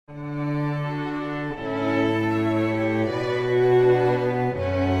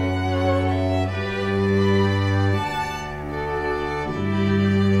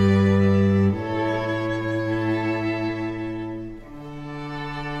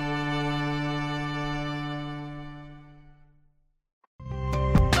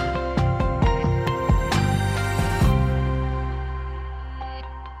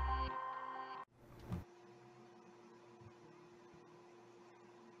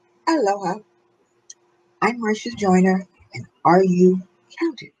Aloha, I'm Marcia Joyner, and are you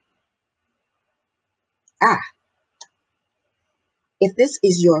counted? Ah, if this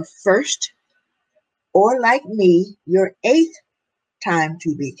is your first, or like me, your eighth time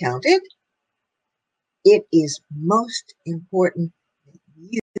to be counted, it is most important that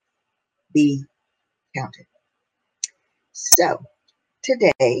you be counted. So,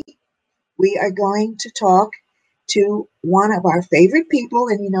 today we are going to talk to one of our favorite people,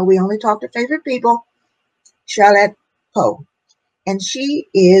 and we only talk to favorite people, Charlotte Poe. And she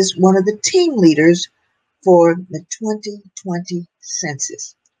is one of the team leaders for the 2020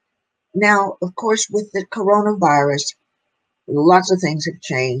 census. Now, of course, with the coronavirus, lots of things have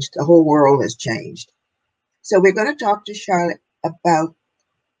changed. The whole world has changed. So we're going to talk to Charlotte about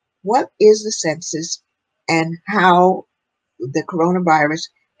what is the census and how the coronavirus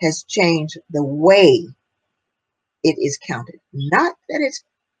has changed the way it is counted. Not that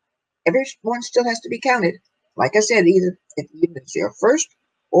everyone still has to be counted. Like I said, either if it's your first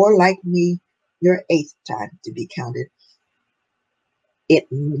or like me, your eighth time to be counted.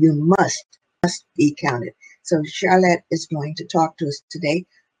 You must be counted. So Charlotte is going to talk to us today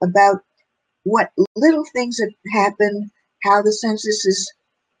about what little things that happen, how the census is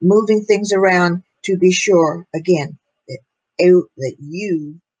moving things around to be sure, again, that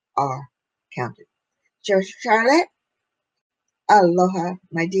you are counted. So Charlotte, aloha,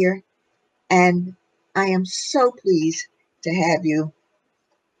 my dear, and I am so pleased to have you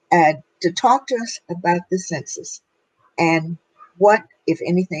to talk to us about the census and what, if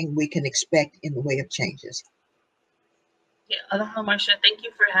anything, we can expect in the way of changes. Yeah, aloha, Marcia. Thank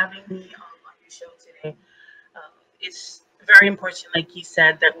you for having me on your show today. It's very important, like you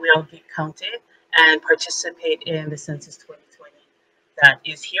said, that we all get counted and participate in the Census 2020 that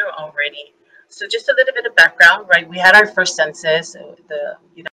is here already. So, just a little bit of background, right? We had our first census, the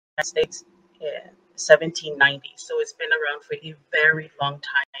United States, in 1790. So, it's been around for a very long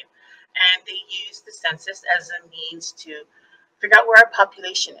time. And they used the census as a means to figure out where our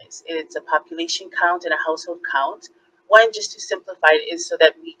population is. It's a population count and a household count. One, just to simplify it, is so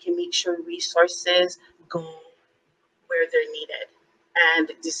that we can make sure resources go where they're needed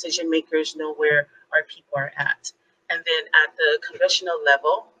and decision makers know where our people are at. And then at the congressional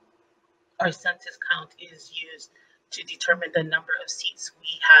level, our census count is used to determine the number of seats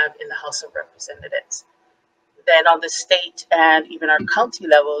we have in the House of Representatives. Then on the state and even our county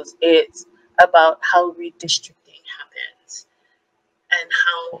levels, it's about how redistricting happens and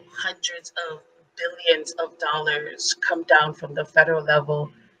how hundreds of billions of dollars come down from the federal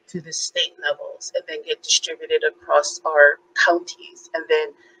level to the state levels and then get distributed across our counties and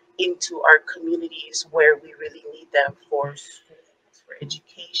then into our communities where we really need them for schools, for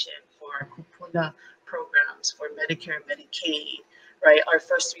education, for our kupuna programs, for Medicare and Medicaid, right? Our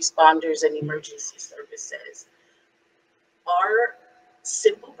first responders and emergency services. Our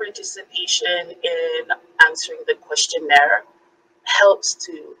simple participation in answering the questionnaire helps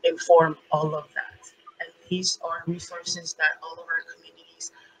to inform all of that. And these are resources that all of our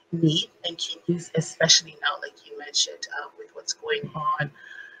communities need and can use, especially now, like you mentioned, with what's going on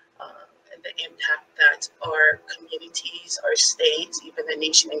and the impact that our communities, our states, even the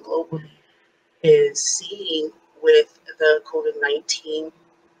nation and globally is seeing with the COVID-19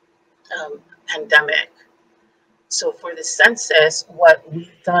 pandemic. So for the census, what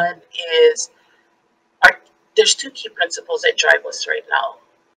we've done is there's two key principles that drive us right now.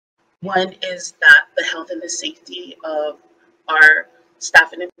 One is that the health and the safety of our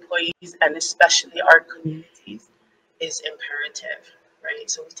staff and employees, and especially our communities, is imperative, right?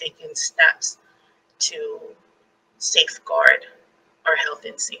 So we've taken steps to safeguard our health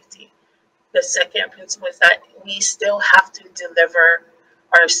and safety. The second principle is that we still have to deliver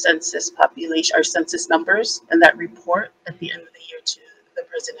our census population, our census numbers, and that report at the end of the year to the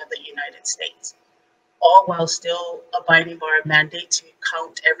President of the United States, all while still abiding by our mandate to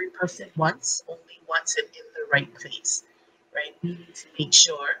count every person once, only once, and in the right place, right? We need to make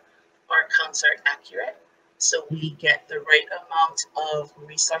sure our counts are accurate so we get the right amount of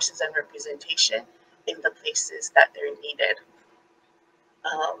resources and representation in the places that they're needed.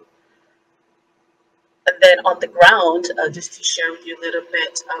 Um, and then on the ground, just to share with you a little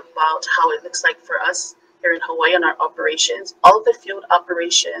bit about how it looks like for us here in Hawaii on our operations, all of the field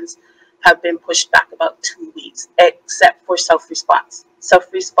operations have been pushed back about 2 weeks, except for self-response.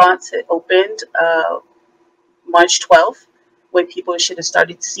 Self-response opened March 12th, when people should have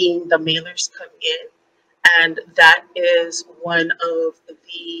started seeing the mailers come in. And that is one of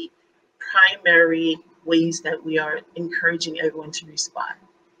the primary ways that we are encouraging everyone to respond.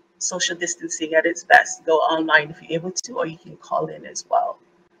 Social distancing at its best. Go online if you're able to, or you can call in as well.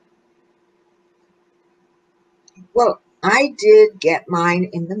 Well, I did get mine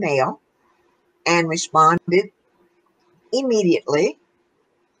in the mail and responded immediately.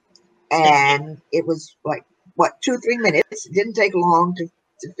 Thank you. And it was like, what, 2, 3 minutes. It didn't take long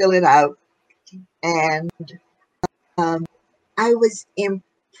to fill it out. And um, I was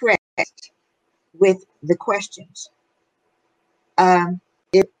impressed with the questions.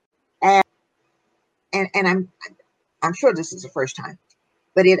 It asked, and I'm sure this is the first time,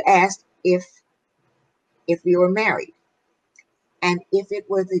 but it asked if we were married, and if it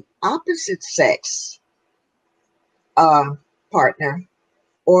was the opposite sex uh, partner,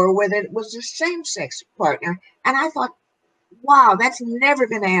 or whether it was the same sex partner. And I thought, wow, that's never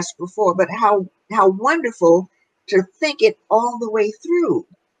been asked before, but how wonderful to think it all the way through,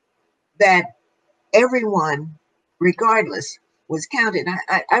 that everyone, regardless, was counted.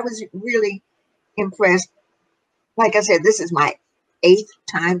 I was really impressed. Like I said, this is my eighth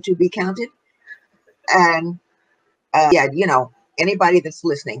time to be counted. And yeah, anybody that's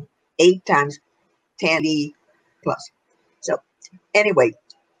listening, 8 times 10 plus. So anyway,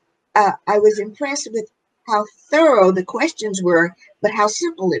 I was impressed with how thorough the questions were, but how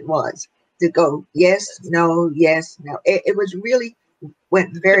simple it was to go yes, no, yes, no. It was really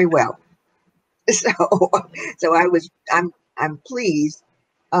went very well. So, so I'm pleased.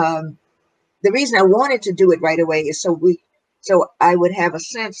 Um, the reason I wanted to do it right away is so I would have a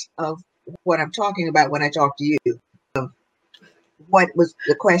sense of what I'm talking about when I talk to you. What was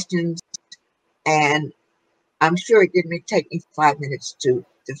the questions, and I'm sure it didn't take me 5 minutes to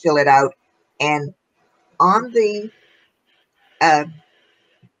fill it out. And on the uh,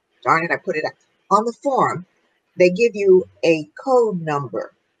 darn it, I put it on the form. They give you a code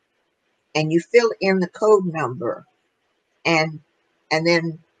number, and you fill in the code number, and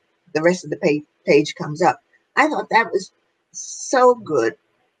then the rest of the page comes up. I thought that was so good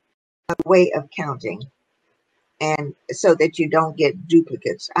a way of counting, and so that you don't get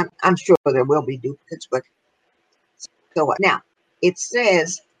duplicates. I'm sure there will be duplicates, but so now it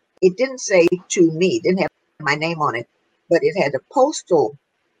says, it didn't say to me, it didn't have my name on it, but it had a postal.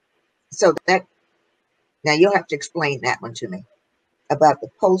 So that, now you'll have to explain that one to me, about the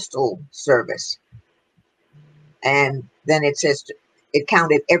postal service. And then it says it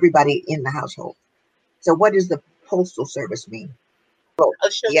counted everybody in the household. So what does the postal service mean? Oh, I'll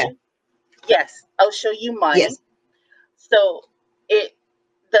show yeah, you. Yes, I'll show you mine. yes, So it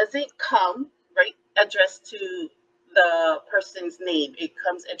doesn't come right addressed to the person's name. It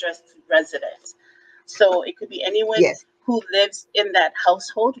comes addressed to residents. So it could be anyone yes. who lives in that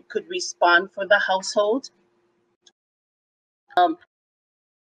household could respond for the household. Um,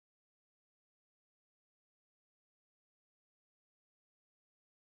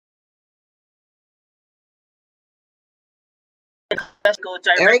 let's go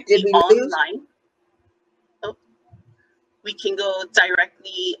Eric, did directly we lose? online. Oh, we can go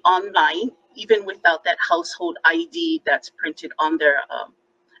directly online, even without that household ID that's printed on their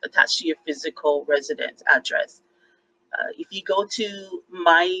attached to your physical residence address. If you go to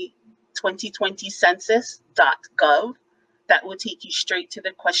my 2020 census.gov, that will take you straight to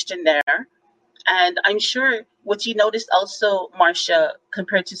the questionnaire. And I'm sure what you noticed also, Marcia,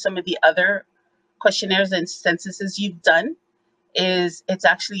 compared to some of the other questionnaires and censuses you've done, is it's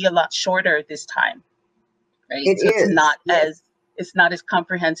actually a lot shorter this time, right? It So is, yes. it's not as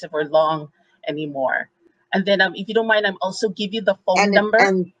comprehensive or long anymore. And then, if you don't mind, I'm also give you the phone number.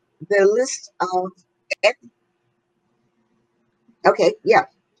 And the list of, okay, yeah,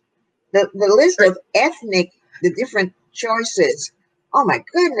 the list Right? of ethnic, the different choices. Oh my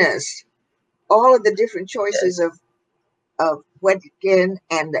goodness, all of the different choices Yes. of Wedkin,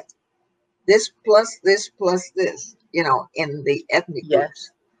 and this plus this, in the ethnic Yes.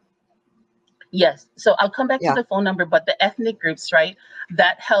 groups. Yes. So I'll come back to Yeah, the phone number, but the ethnic groups, right?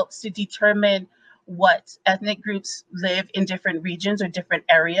 That helps to determine what ethnic groups live in different regions or different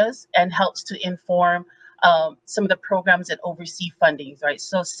areas and helps to inform some of the programs that oversee fundings, right?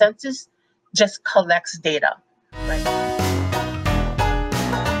 So census just collects data, right?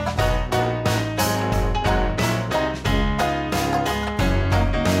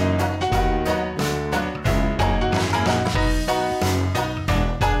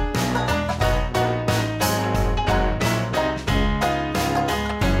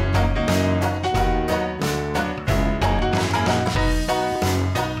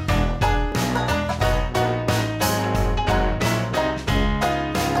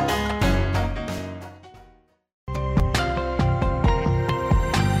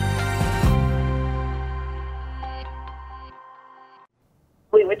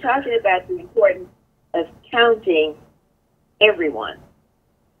 We were talking about the importance of counting everyone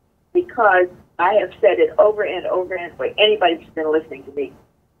because I have said it over and over and for anybody who's been listening to me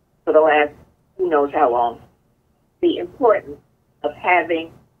for the last who knows how long, the importance of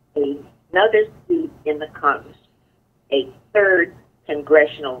having another seat in the Congress, a third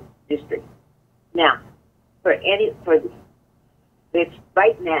congressional district. Now, for this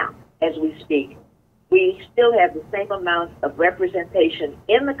right now, as we speak, we still have the same amount of representation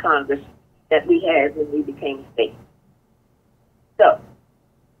in the Congress that we had when we became state. So,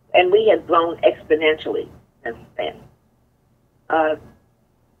 and we have grown exponentially since then. The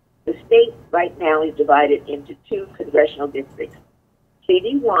state right now is divided into two congressional districts.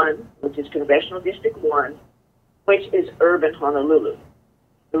 CD1, which is Congressional District 1, which is urban Honolulu.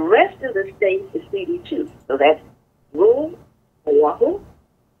 The rest of the state is CD2, so that's rural Oahu,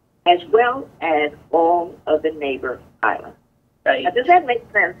 as well as all of the neighbor islands. Right. Now, does that make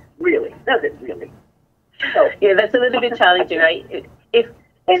sense? Really? Does it really? So, Yeah, that's a little bit challenging, right? If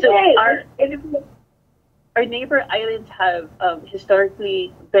and so, hey, our neighbor islands have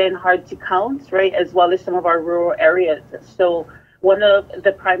historically been hard to count, right, as well as some of our rural areas. So one of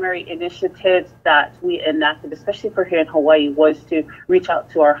the primary initiatives that we enacted, especially for here in Hawaii, was to reach out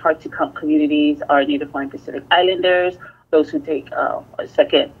to our hard to count communities, our Native Hawaiian Pacific Islanders, those who take a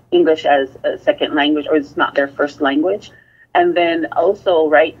second English as a second language, or it's not their first language. And then also,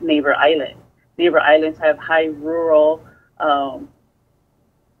 right, neighbor islands. Neighbor islands have high rural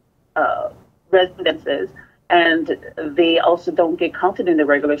residences, and they also don't get counted in the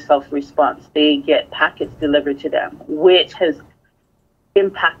regular self-response. They get packets delivered to them, which has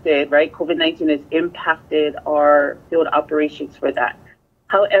impacted, right? COVID-19 has impacted our field operations for that.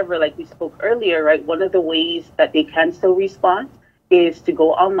 However, like we spoke earlier, right, one of the ways that they can still respond is to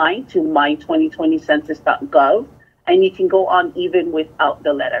go online to my2020census.gov, and you can go on even without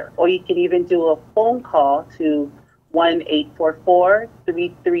the letter, or you can even do a phone call to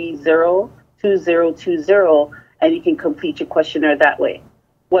 1-844-330-2020, and you can complete your questionnaire that way.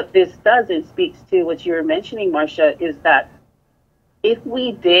 What this does, and speaks to what you were mentioning, Marcia, is that if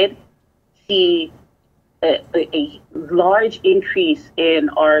we did see a large increase in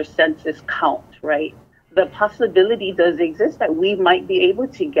our census count, right, the possibility does exist that we might be able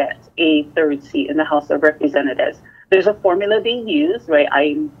to get a third seat in the House of Representatives. There's a formula they use, right?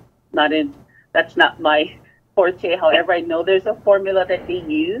 That's not my forte. However, I know there's a formula that they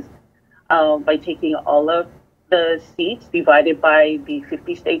use by taking all of the seats divided by the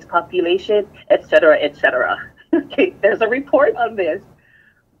 50 states population, et cetera, et cetera. Okay, there's a report on this,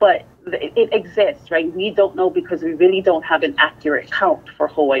 but it exists, right? We don't know because we really don't have an accurate count for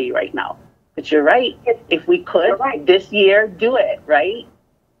Hawaii right now. But you're right. If we could this year, do it, right?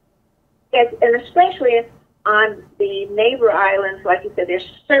 Yes, and especially on the neighbor islands, like you said, there's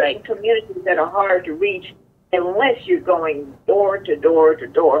certain communities that are hard to reach unless you're going door to door to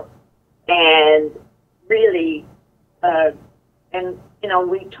door. And really, and you know,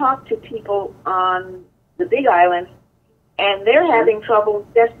 we talk to people on the Big Island, and they're having trouble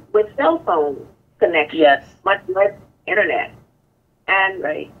just with cell phone connection, much less internet. And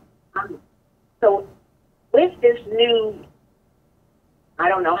so with this new, I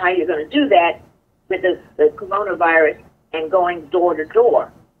don't know how you're going to do that with the coronavirus and going door to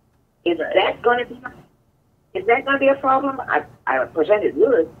door. Is that going to be a problem? I present it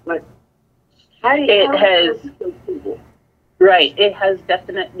would, but how do you it has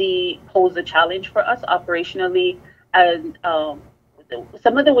definitely posed a challenge for us operationally, and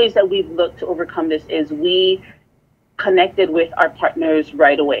some of the ways that we've looked to overcome this is we connected with our partners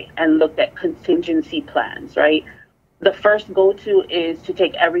right away and looked at contingency plans, right? The first go-to is to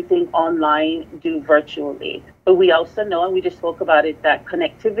take everything online, do virtually. But we also know, and we just spoke about it, that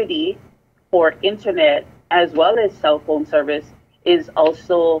connectivity for internet as well as cell phone service is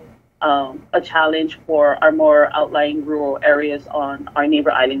also a challenge for our more outlying rural areas on our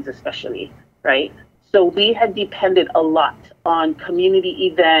neighbor islands especially, right? So we had depended a lot on community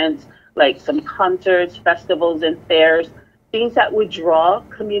events, like some concerts, festivals, and fairs, things that would draw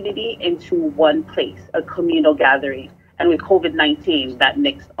community into one place, a communal gathering. And with COVID-19, that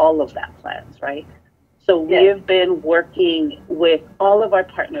nixed all of that plans, right? So we have been working with all of our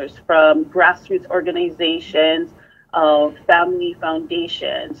partners, from grassroots organizations, family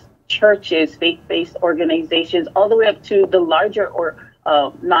foundations, churches, faith-based organizations, all the way up to the larger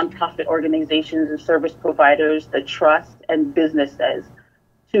nonprofit organizations and service providers, the trusts and businesses,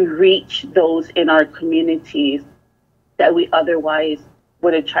 to reach those in our communities that we otherwise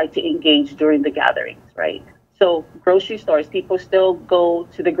would have tried to engage during the gatherings, right? So grocery stores, people still go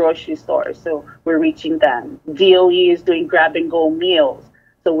to the grocery stores, so we're reaching them. DOE is doing grab and go meals,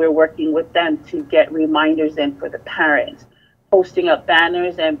 so we're working with them to get reminders in for the parents, posting up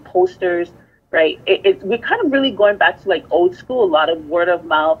banners and posters right? We're kind of really going back to like old school, a lot of word of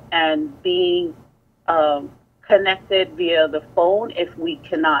mouth and being um, connected via the phone if we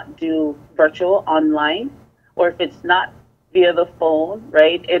cannot do virtual online, or if it's not via the phone,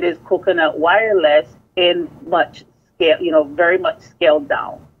 right? It is coconut wireless in much scale, very much scaled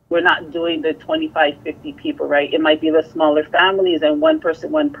down. We're not doing the 25, 50 people, right? It might be the smaller families and one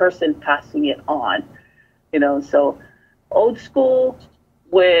person passing it on, so old school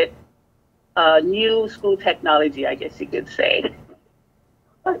with new school technology, I guess you could say.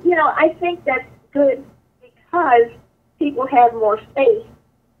 Well, I think that's good because people have more faith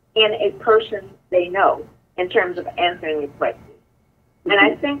in a person they know in terms of answering the question. And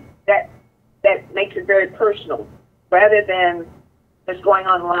I think that makes it very personal rather than just going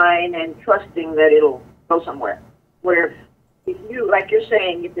online and trusting that it'll go somewhere. Where if you, like you're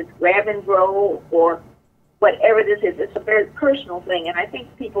saying, if it's grab and go or whatever this is, it's a very personal thing. And I think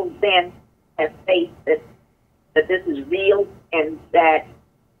people then have faith that this is real and that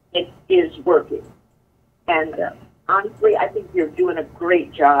it is working. And honestly, I think you're doing a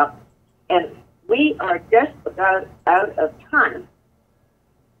great job. And we are just about out of time.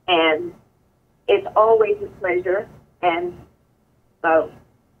 And it's always a pleasure. And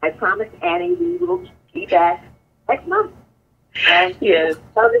I promised Annie we will be back next month. And Yes.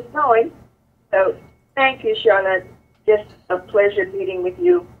 how it's going. So thank you, Charlotte. Just a pleasure meeting with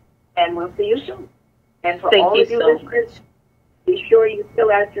you. And we'll see you soon. And for Thank all you of you so listeners, be sure you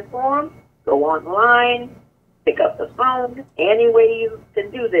fill out your form, go online, pick up the phone. Any way you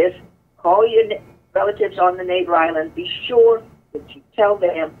can do this, call your relatives on the neighbor island. Be sure that you tell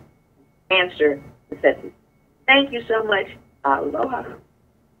them, answer the census. Thank you so much. Aloha.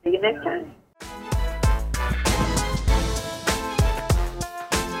 See you next time.